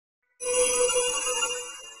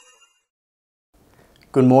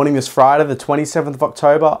Good morning this Friday, the 27th of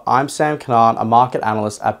October. I'm Sam Kanan, a market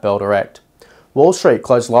analyst at Bell Direct. Wall Street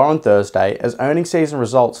closed lower on Thursday as earnings season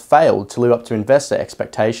results failed to live up to investor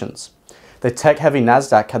expectations. The tech-heavy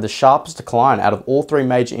Nasdaq had the sharpest decline out of all three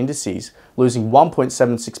major indices, losing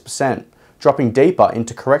 1.76%, dropping deeper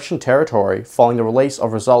into correction territory following the release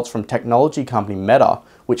of results from technology company Meta,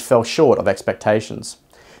 which fell short of expectations.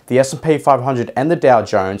 The S&P 500 and the Dow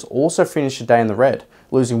Jones also finished the day in the red,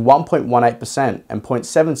 losing 1.18% and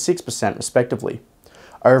 0.76% respectively.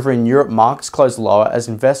 Over in Europe, markets closed lower as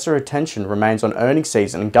investor attention remains on earnings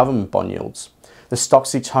season and government bond yields. The STOXX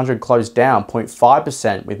 600 closed down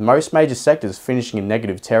 0.5%, with most major sectors finishing in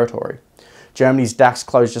negative territory. Germany's DAX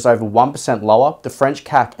closed just over 1% lower, the French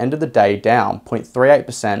CAC ended the day down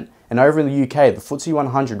 0.38%, and over in the UK, the FTSE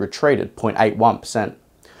 100 retreated 0.81%.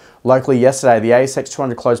 Locally yesterday, the ASX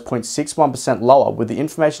 200 closed 0.61% lower, with the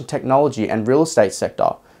information technology and real estate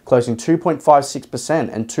sector closing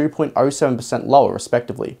 2.56% and 2.07% lower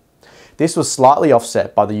respectively. This was slightly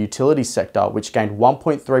offset by the utilities sector, which gained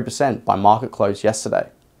 1.3% by market close yesterday.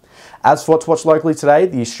 As for what to watch locally today,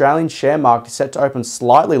 the Australian share market is set to open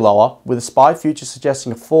slightly lower, with the SPI future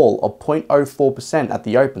suggesting a fall of 0.04% at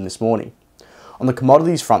the open this morning. On the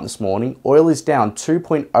commodities front this morning, oil is down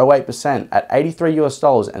 2.08% at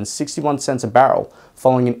 $83.61 a barrel,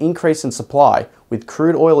 following an increase in supply, with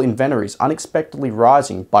crude oil inventories unexpectedly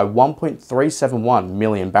rising by 1.371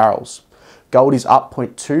 million barrels. Gold is up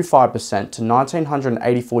 0.25% to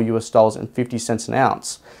 $1,984.50 an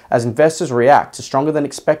ounce, as investors react to stronger than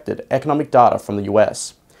expected economic data from the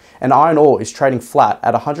US. And iron ore is trading flat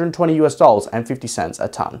at $120.50 a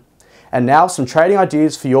tonne. And now some trading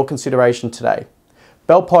ideas for your consideration today.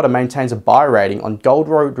 Bell Potter maintains a buy rating on Gold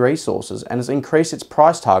Road Resources and has increased its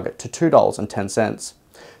price target to $2.10.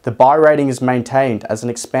 The buy rating is maintained as an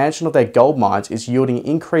expansion of their gold mines is yielding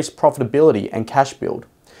increased profitability and cash build.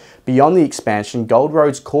 Beyond the expansion, Gold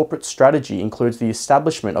Road's corporate strategy includes the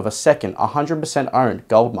establishment of a second 100% owned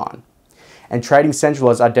gold mine. And Trading Central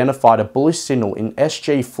has identified a bullish signal in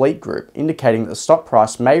SG Fleet Group, indicating that the stock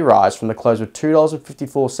price may rise from the close of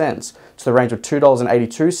 $2.54 to the range of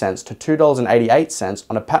 $2.82 to $2.88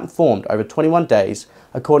 on a pattern formed over 21 days,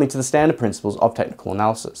 according to the standard principles of technical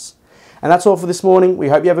analysis. And that's all for this morning. We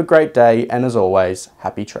hope you have a great day, and as always,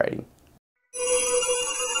 happy trading.